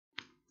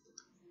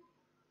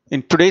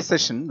In today's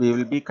session, we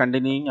will be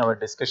continuing our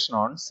discussion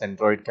on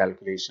centroid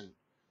calculation.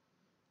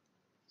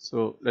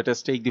 So let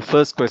us take the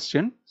first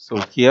question. So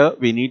here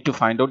we need to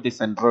find out the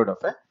centroid of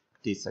a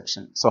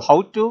T-section. So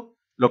how to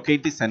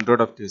locate the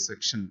centroid of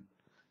T-section?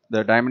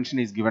 The dimension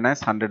is given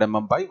as 100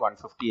 mm by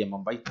 150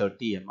 mm by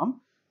 30 mm.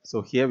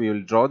 So here we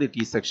will draw the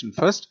T-section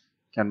first.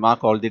 Can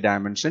mark all the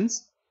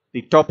dimensions.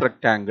 The top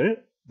rectangle,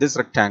 this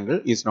rectangle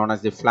is known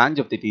as the flange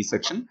of the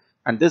T-section,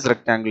 and this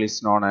rectangle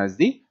is known as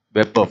the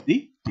web of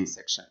the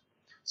T-section.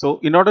 So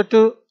in order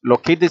to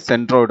locate the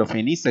centroid of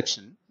any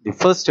section, the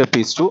first step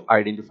is to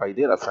identify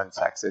the reference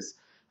axis.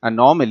 And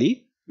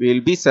normally we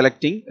will be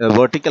selecting a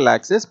vertical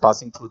axis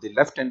passing through the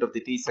left end of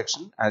the T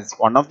section as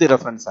one of the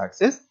reference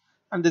axis,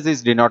 and this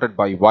is denoted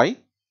by Y,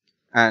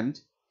 and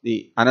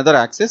the another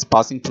axis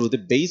passing through the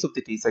base of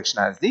the T section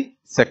as the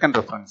second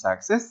reference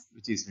axis,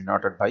 which is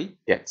denoted by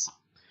X.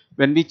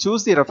 When we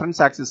choose the reference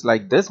axis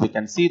like this, we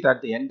can see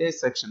that the entire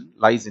section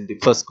lies in the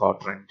first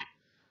quadrant.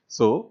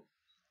 So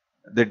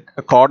the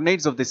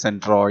coordinates of the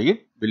centroid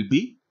will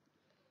be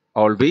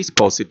always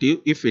positive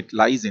if it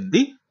lies in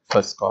the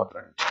first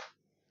quadrant.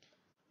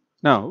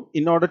 Now,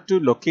 in order to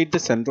locate the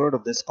centroid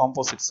of this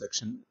composite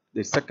section,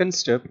 the second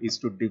step is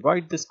to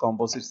divide this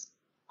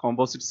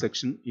composite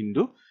section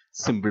into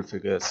simple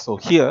figures. So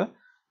here,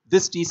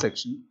 this T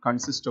section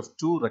consists of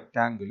two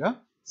rectangular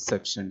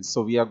sections.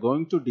 So we are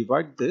going to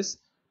divide this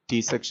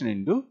T section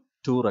into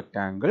two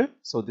rectangles.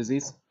 So this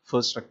is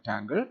first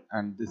rectangle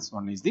and this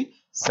one is the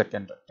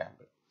second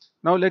rectangle.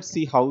 Now let's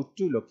see how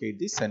to locate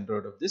the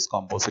centroid of this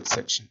composite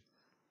section.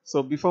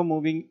 So before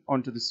moving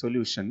on to the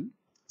solution,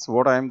 so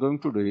what I am going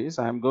to do is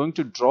I am going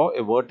to draw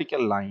a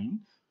vertical line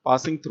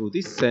passing through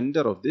the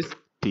center of this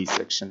T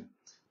section.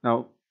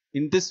 Now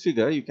in this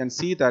figure you can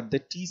see that the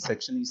T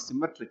section is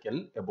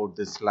symmetrical about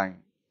this line,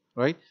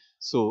 right?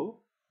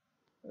 So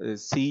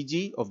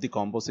CG of the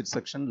composite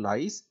section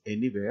lies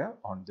anywhere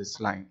on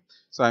this line.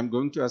 So I am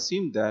going to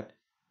assume that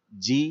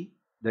G,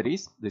 that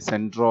is the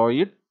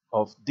centroid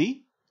of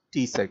the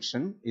T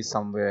section, is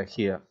somewhere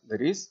here,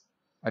 that is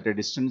at a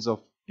distance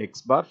of x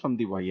bar from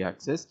the y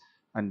axis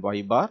and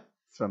y bar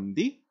from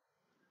the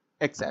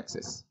x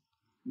axis.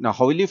 Now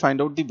how will you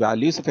find out the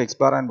values of x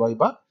bar and y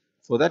bar?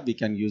 For that we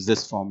can use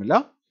this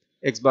formula.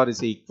 X bar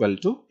is equal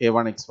to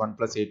a1x1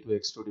 plus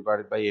a2x2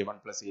 divided by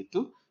a1 plus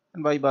a2,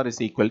 and y bar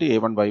is equal to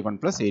a1y1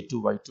 plus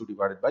a2y2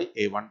 divided by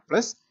a1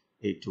 plus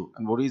a2.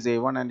 And what is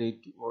a1 and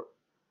a2?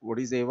 What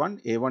is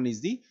a1? A1 is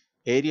the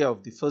area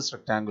of the first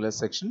rectangular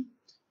section.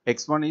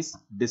 X1 is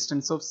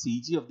distance of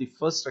CG of the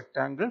first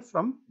rectangle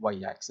from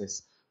y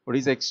axis. What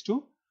is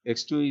x2?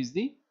 X2 is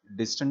the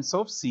distance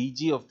of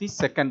CG of the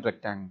second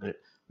rectangle,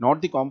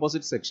 not the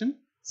composite section,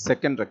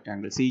 second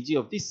rectangle, CG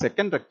of the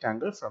second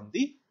rectangle from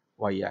the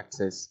y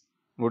axis.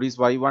 What is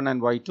y1 and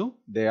y2?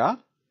 They are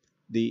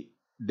the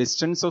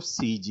distance of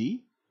CG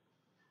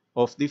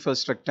of the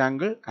first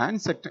rectangle and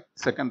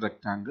second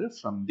rectangle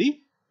from the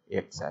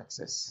x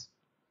axis.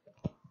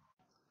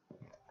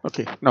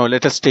 Okay, now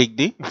let us take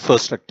the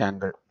first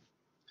rectangle.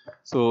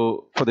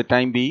 So for the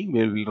time being,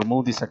 we will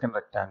remove the second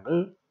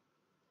rectangle.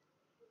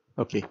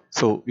 Okay,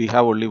 so we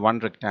have only one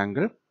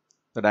rectangle.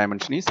 The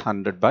dimension is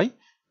 100 by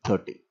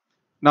 30.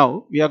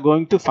 Now we are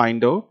going to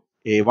find out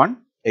A1,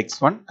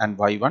 X1 and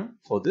Y1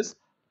 for this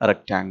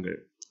rectangle.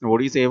 Now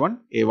what is A1?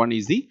 A1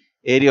 is the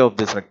area of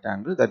this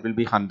rectangle, that will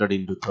be 100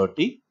 into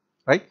 30,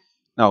 right?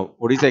 Now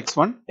what is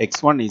X1?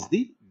 X1 is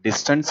the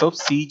distance of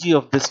CG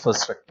of this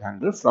first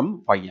rectangle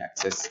from Y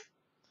axis.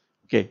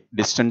 Okay,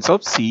 distance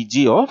of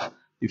CG of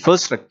the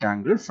first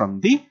rectangle from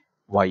the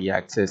Y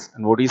axis.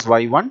 And what is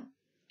Y1?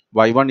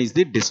 Y1 is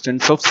the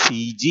distance of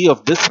CG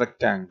of this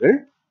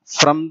rectangle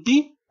from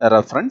the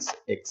reference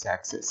X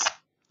axis.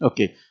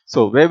 Okay,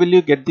 so where will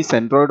you get the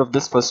centroid of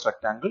this first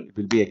rectangle? It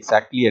will be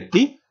exactly at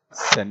the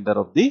center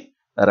of the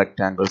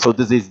rectangle. So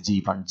this is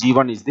G1.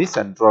 G1 is the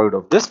centroid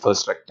of this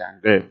first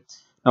rectangle.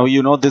 Now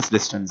you know this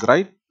distance,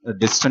 right? The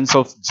distance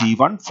of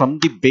G1 from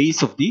the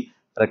base of the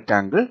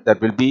rectangle,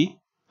 that will be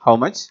how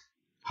much?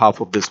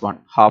 Half of this one,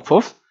 half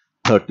of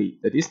 30,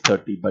 that is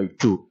 30 by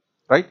 2,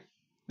 right?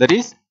 That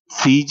is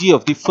CG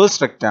of the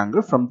first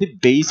rectangle from the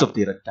base of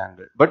the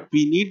rectangle. But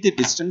we need the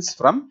distance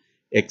from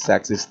X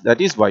axis, that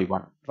is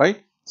Y1,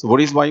 right? So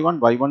what is Y1?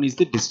 Y1 is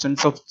the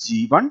distance of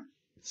G1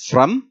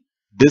 from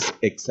this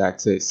X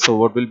axis. So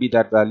what will be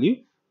that value?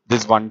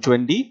 This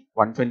 120.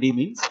 120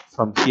 means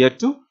from here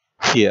to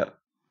here,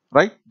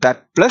 right?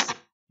 That plus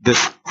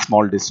this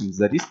small distance,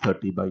 that is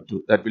 30 by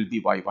 2. That will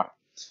be Y1.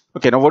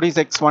 Okay, now what is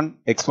X1?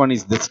 X1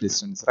 is this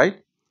distance,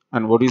 right?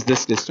 And what is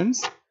this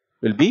distance?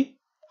 Will be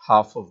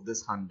half of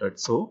this 100.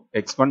 So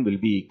X1 will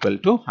be equal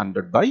to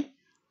 100 by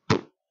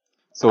 2.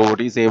 So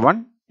what is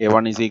A1?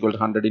 A1 is equal to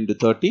 100 into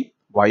 30.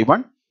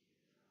 Y1,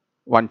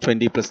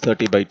 120 plus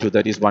 30 by 2,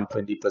 that is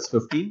 120 plus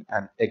 15.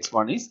 And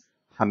X1 is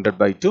 100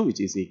 by 2,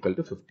 which is equal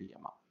to 50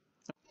 mm.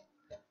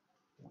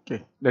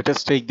 Okay, let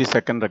us take the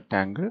second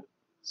rectangle.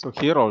 So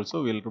here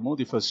also we will remove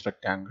the first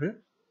rectangle.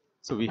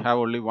 So we have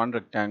only one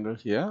rectangle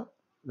here.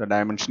 The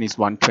dimension is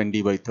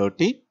 120 by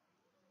 30.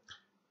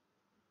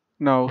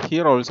 Now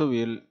here also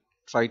we will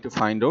try to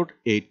find out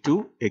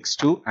A2,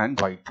 X2 and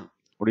Y2.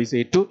 What is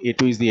A2?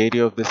 A2 is the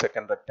area of the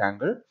second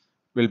rectangle,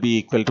 will be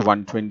equal to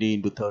 120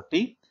 into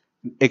 30.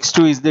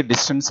 X2 is the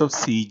distance of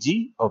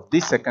CG of the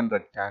second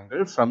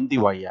rectangle from the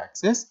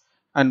y-axis,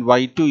 and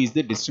Y2 is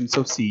the distance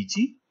of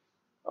CG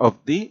of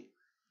the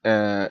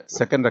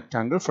second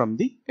rectangle from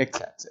the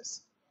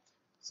x-axis.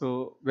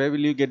 So where will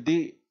you get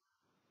the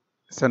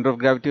center of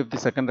gravity of the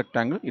second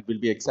rectangle? It will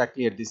be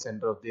exactly at the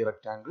center of the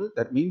rectangle.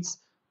 That means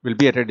will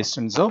be at a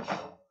distance of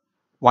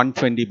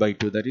 120 by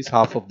 2, that is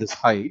half of this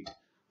height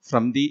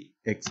from the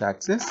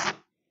x-axis,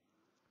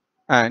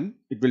 and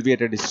it will be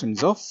at a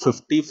distance of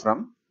 50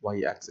 from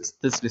y-axis.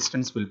 This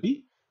distance will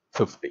be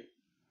 50.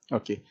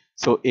 Okay,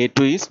 so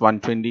A2 is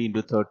 120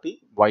 into 30,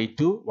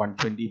 Y2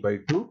 120 by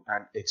 2,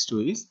 and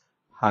X2 is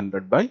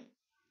 100 by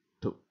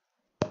 2.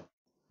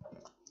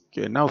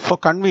 Okay, now for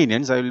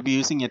convenience, I will be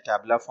using a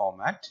tabular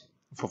format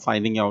for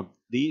finding out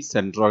the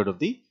centroid of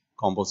the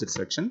composite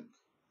section.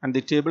 And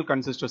the table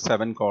consists of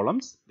 7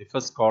 columns. The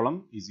first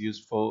column is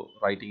used for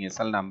writing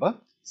SL number.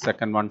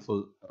 Second one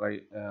for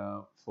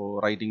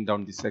writing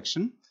down the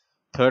section.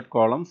 Third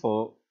column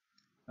for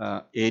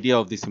area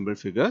of the symbol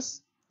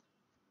figures.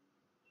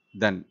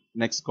 Then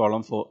next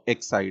column for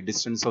XI,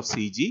 distance of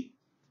CG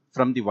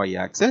from the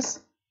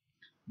y-axis.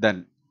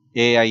 Then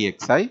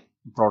AIXI,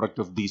 product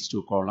of these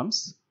two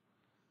columns.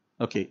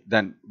 Okay,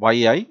 then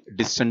YI,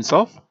 distance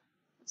of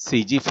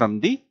CG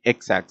from the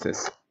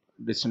x-axis,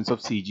 distance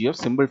of CG of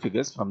symbol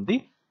figures from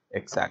the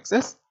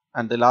x-axis,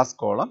 and the last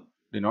column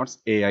denotes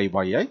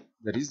AIYI,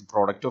 that is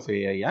product of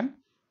AI and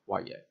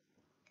YI.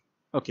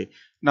 Okay,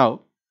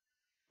 now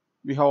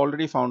we have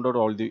already found out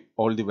all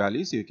the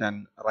values. You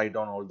can write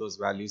down all those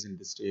values in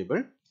this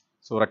table.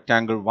 So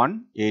rectangle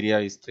 1 area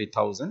is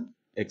 3000,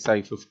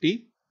 XI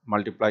 50,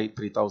 multiply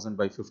 3000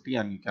 by 50,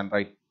 and you can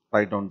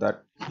write down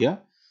that here.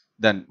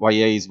 Then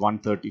YI is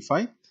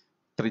 135.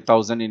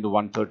 3000 into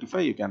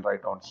 135 you can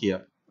write down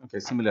here. Okay,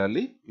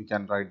 similarly you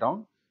can write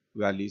down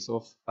values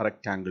of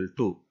rectangle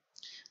 2.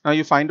 Now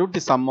you find out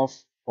the sum of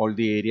all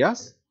the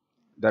areas,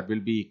 that will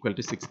be equal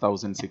to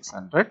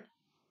 6600.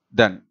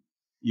 Then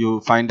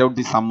you find out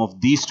the sum of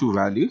these two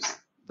values,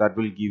 that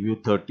will give you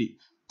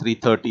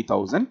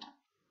 330,000,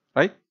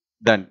 right?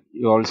 Then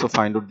you also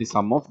find out the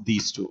sum of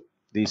these two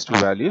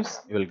values,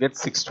 you will get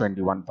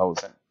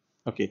 621,000.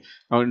 Okay,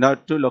 now in order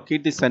to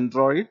locate the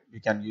centroid, we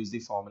can use the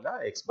formula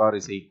x bar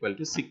is equal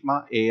to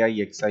sigma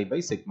AIXI by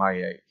sigma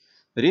AI.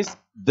 That is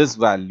this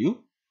value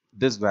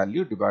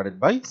divided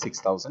by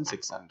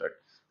 6600.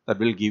 That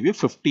will give you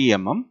 50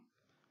 mm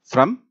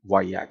from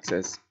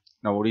y-axis.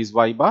 Now what is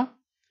y bar?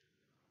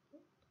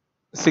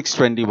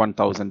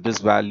 621,000. This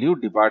value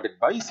divided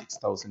by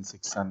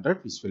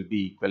 6600, which will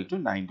be equal to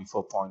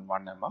 94.1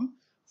 mm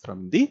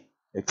from the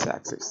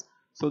x-axis.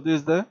 So this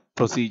is the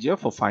procedure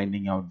for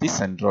finding out the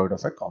centroid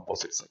of a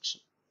composite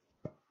section.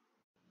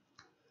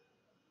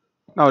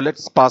 Now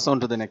let's pass on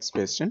to the next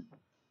question.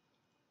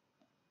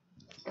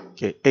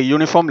 Okay, a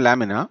uniform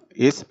lamina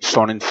is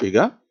shown in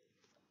figure.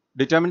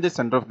 Determine the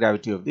center of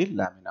gravity of the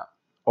lamina.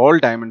 All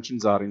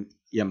dimensions are in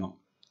mm.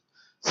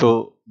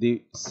 So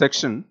the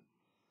section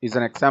is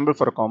an example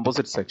for a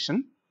composite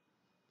section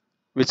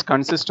which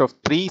consists of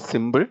 3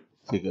 symbol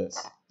figures.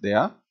 They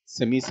are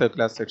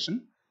semicircular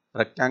section,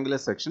 rectangular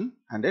section,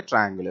 and a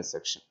triangular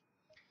section.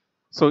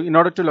 So in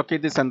order to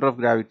locate the center of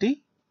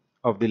gravity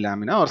of the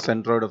lamina or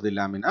centroid of the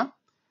lamina,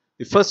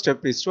 the first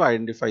step is to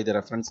identify the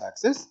reference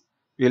axis.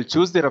 We will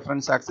choose the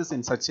reference axis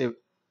in such a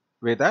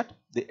way that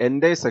the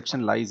entire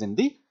section lies in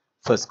the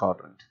first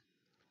quadrant.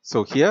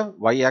 So here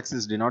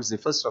y-axis denotes the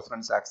first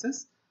reference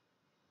axis,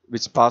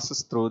 which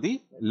passes through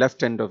the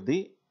left end of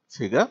the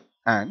figure,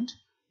 and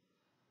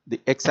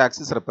the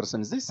x-axis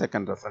represents the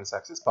second reference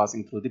axis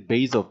passing through the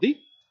base of the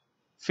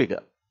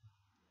figure.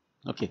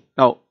 Okay,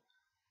 now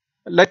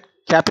let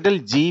capital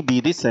G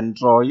be the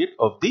centroid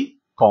of the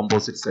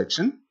composite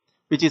section,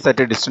 which is at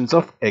a distance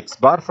of x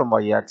bar from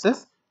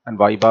y-axis and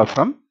y bar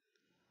from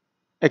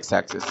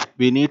x-axis.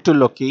 We need to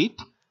locate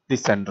the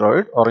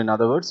centroid, or in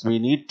other words, we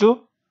need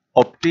to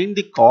obtain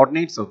the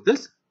coordinates of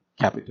this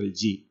capital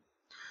G.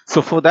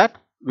 So for that,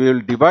 we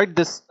will divide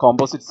this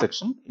composite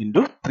section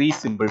into 3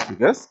 symbol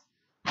figures.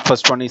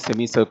 First one is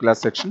semicircular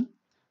section,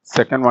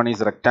 second one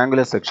is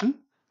rectangular section,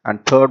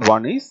 and third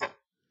one is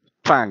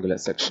triangular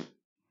section.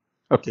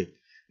 Okay,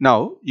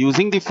 now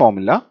using the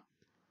formula,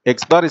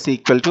 x bar is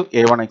equal to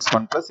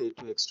a1x1 plus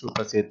a2x2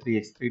 plus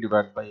a3x3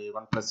 divided by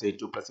a1 plus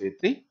a2 plus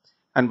a3,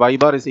 and y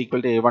bar is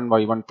equal to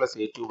a1y1 plus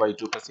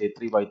a2y2 plus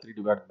a3y3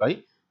 divided by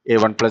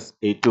a1 plus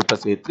a2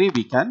 plus a3.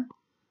 We can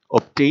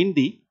obtain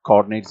the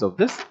coordinates of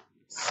this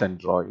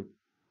centroid.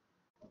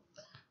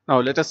 Now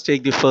let us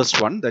take the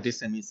first one, that is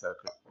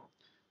semicircle.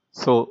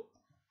 So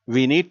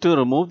we need to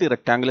remove the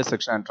rectangular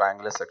section and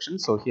triangular section.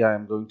 So here I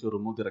am going to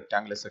remove the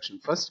rectangular section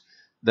first,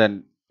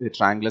 then the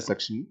triangular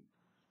section.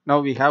 Now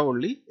we have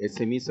only a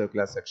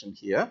semicircular section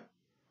here.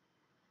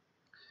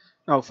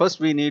 Now first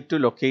we need to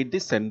locate the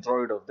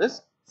centroid of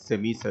this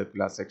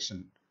semicircular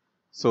section.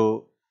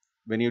 So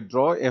when you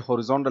draw a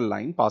horizontal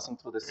line passing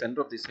through the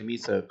center of the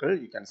semicircle,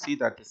 you can see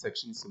that the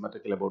section is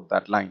symmetrical about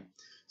that line.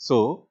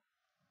 So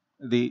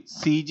the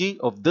CG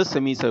of this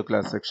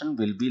semicircular section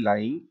will be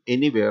lying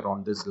anywhere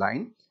on this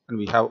line, and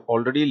we have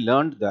already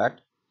learned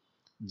that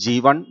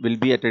G1 will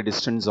be at a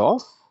distance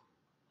of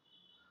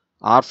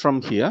R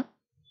from here,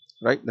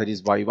 right, that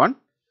is Y1,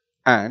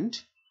 and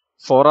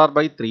 4R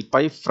by 3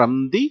 pi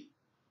from the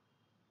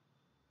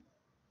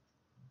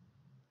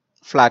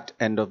flat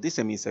end of the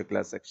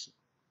semicircular section.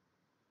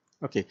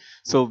 Okay,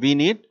 so we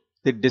need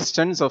the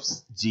distance of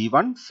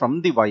G1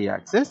 from the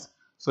y-axis,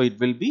 so it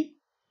will be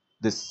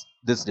this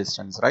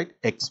distance, right,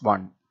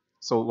 x1.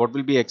 So what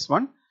will be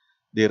x1?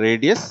 The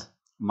radius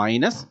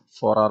minus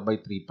 4R by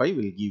 3 pi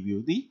will give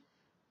you the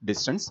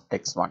distance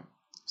x1.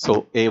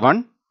 So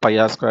a1 pi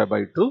r square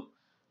by 2,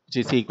 which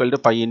is equal to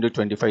pi into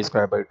 25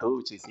 square by 2,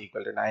 which is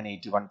equal to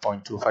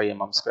 981.25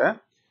 mm square.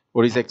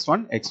 What is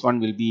x1? x1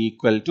 will be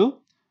equal to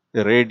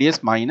the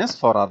radius minus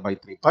 4R by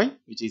 3 pi,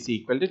 which is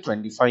equal to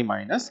 25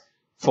 minus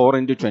 4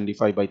 into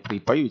 25 by 3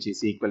 pi, which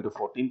is equal to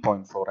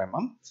 14.4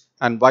 mm,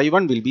 and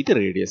y1 will be the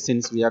radius.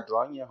 Since we are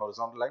drawing a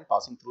horizontal line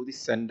passing through the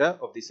center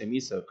of the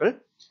semicircle,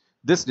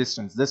 this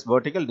distance, this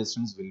vertical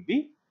distance will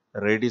be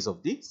the radius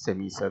of the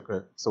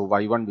semicircle. So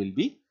y1 will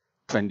be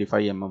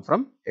 25 mm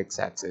from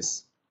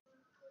x-axis.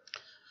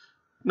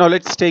 Now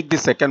let's take the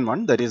second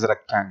one, that is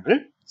rectangle.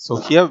 So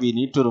here we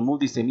need to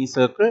remove the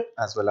semicircle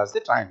as well as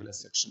the triangular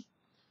section.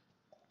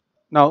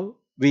 Now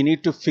we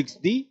need to fix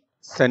the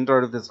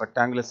centroid of this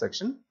rectangular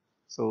section.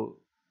 So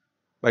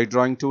by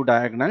drawing two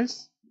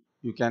diagonals,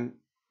 you can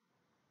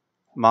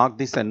mark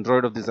the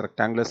centroid of this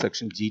rectangular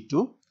section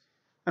G2,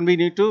 and we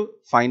need to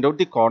find out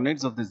the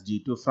coordinates of this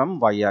G2 from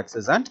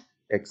y-axis and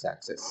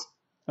x-axis.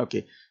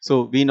 Okay,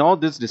 so we know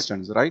this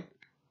distance, right?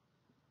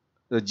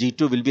 The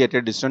G2 will be at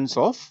a distance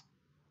of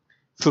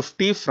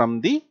 50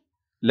 from the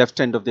left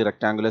end of the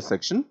rectangular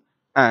section,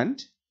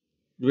 and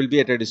it will be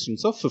at a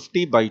distance of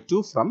 50 by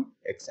 2 from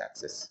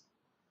x-axis.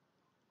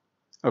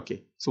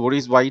 Okay, so what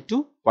is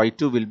y2?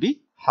 y2 will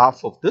be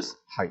half of this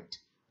height,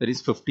 that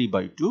is 50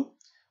 by 2.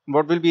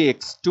 What will be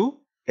x2?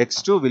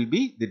 x2 will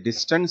be the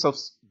distance of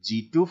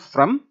G2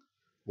 from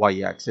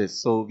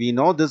y-axis. So we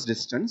know this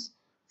distance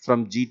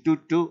from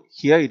G2 to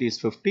here, it is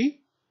 50,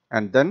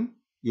 and then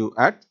you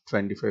add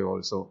 25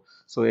 also.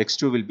 So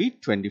x2 will be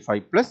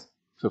 25 plus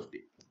 50.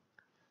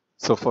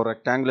 So for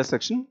rectangular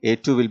section,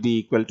 A2 will be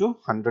equal to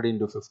 100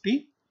 into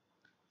 50,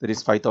 that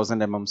is 5000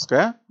 mm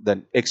square.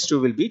 Then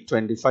x2 will be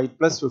 25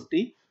 plus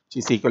 50, which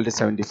is equal to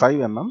 75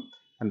 mm,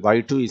 and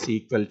y2 is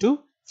equal to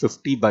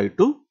 50 by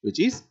 2, which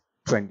is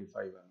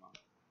 25 mm.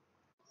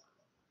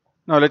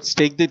 Now let's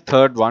take the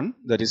third one,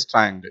 that is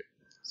triangle.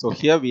 So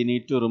here we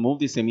need to remove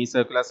the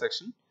semicircular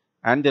section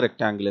and the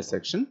rectangular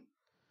section.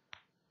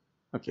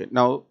 Okay,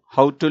 now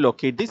how to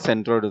locate the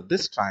centroid of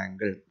this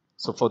triangle?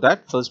 So for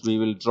that, first we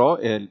will draw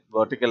a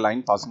vertical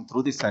line passing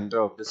through the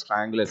center of this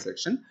triangular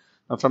section.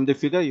 Now from the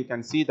figure you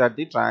can see that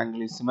the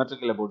triangle is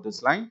symmetrical about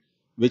this line,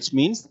 which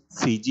means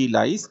CG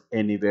lies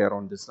anywhere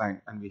on this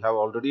line, and we have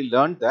already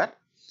learned that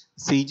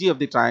CG of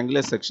the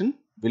triangular section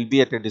will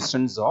be at a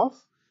distance of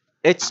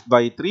h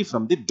by 3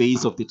 from the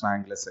base of the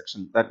triangular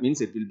section. That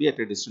means it will be at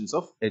a distance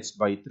of h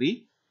by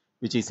 3,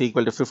 which is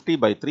equal to 50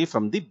 by 3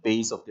 from the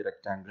base of the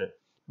rectangle.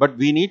 But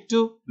we need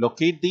to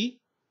locate the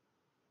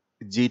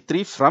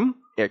G3 from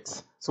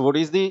x. So what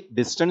is the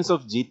distance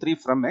of G3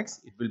 from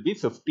x? It will be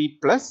 50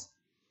 plus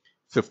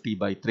 50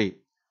 by 3.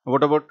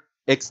 What about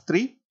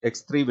x3?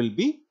 x3 will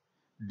be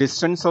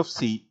distance of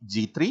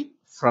G3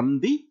 from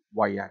the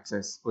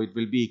y-axis. So it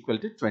will be equal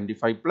to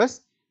 25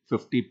 plus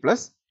 50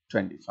 plus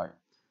 25.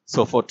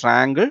 So for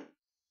triangle,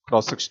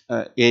 cross section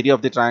area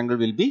of the triangle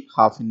will be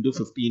half into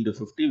 50 into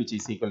 50, which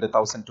is equal to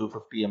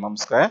 1250 mm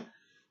square.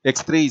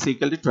 x3 is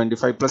equal to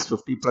 25 plus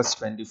 50 plus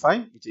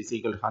 25, which is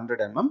equal to 100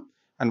 mm,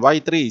 and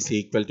y3 is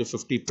equal to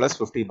 50 plus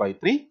 50 by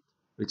 3,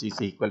 which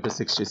is equal to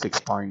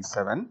 66.7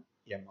 mm.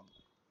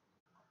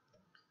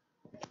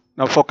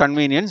 Now for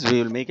convenience,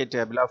 we will make a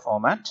tabular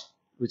format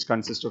which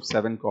consists of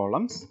 7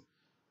 columns.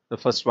 The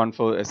first one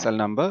for SL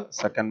number,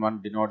 second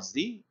one denotes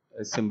the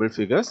symbol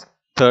figures,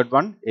 third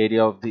one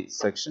area of the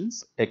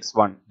sections,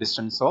 x1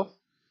 distance of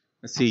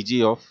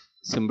CG of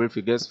symbol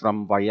figures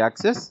from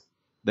y-axis,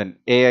 then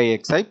AI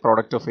xi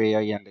product of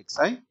AI and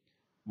xi,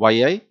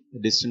 yi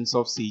distance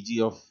of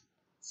CG of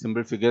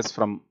symbol figures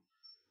from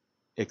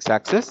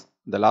x-axis,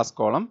 the last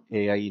column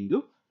AI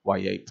into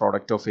yi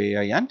product of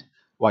AI and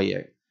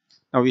yi.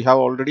 Now we have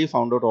already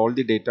found out all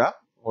the data,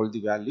 all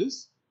the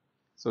values,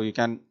 so you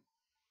can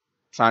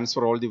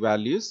transfer all the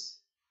values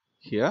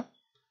here.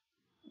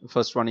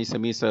 First one is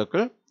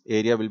semicircle,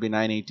 area will be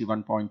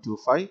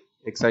 981.25,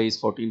 xi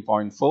is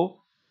 14.4.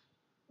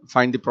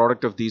 Find the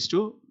product of these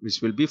two,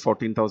 which will be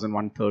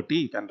 14,130.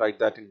 You can write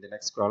that in the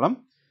next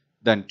column.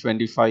 Then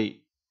 25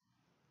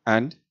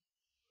 and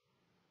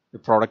the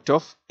product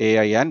of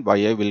AI and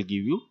yi will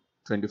give you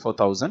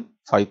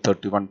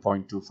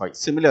 24,531.25.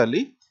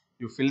 Similarly,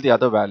 you fill the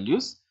other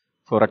values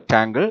for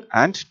rectangle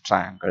and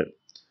triangle.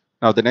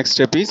 Now the next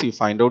step is you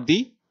find out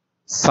the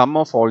sum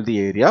of all the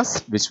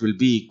areas, which will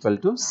be equal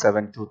to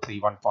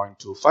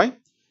 7231.25.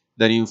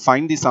 Then you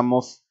find the sum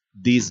of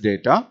these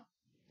data,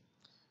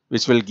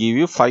 which will give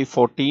you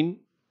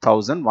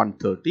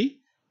 514,130,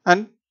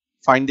 and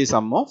find the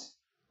sum of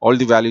all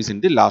the values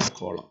in the last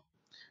column.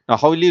 Now,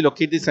 how will you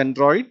locate the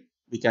centroid?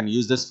 We can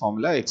use this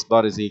formula. X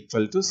bar is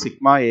equal to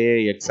sigma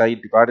AI xi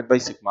divided by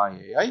sigma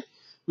AI,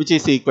 which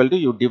is equal to,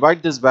 you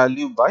divide this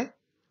value by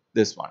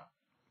this one,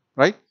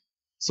 right?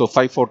 So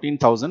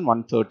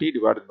 514,130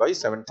 divided by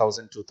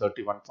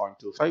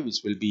 7,231.25,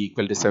 which will be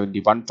equal to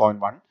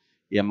 71.1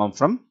 mm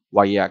from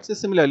y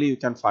axis. Similarly, you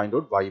can find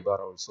out y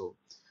bar also.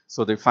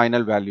 So the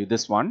final value,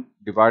 this one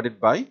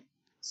divided by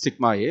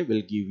sigma A,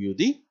 will give you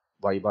the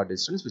y bar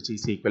distance, which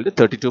is equal to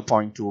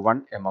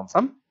 32.21 mm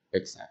from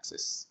x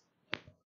axis.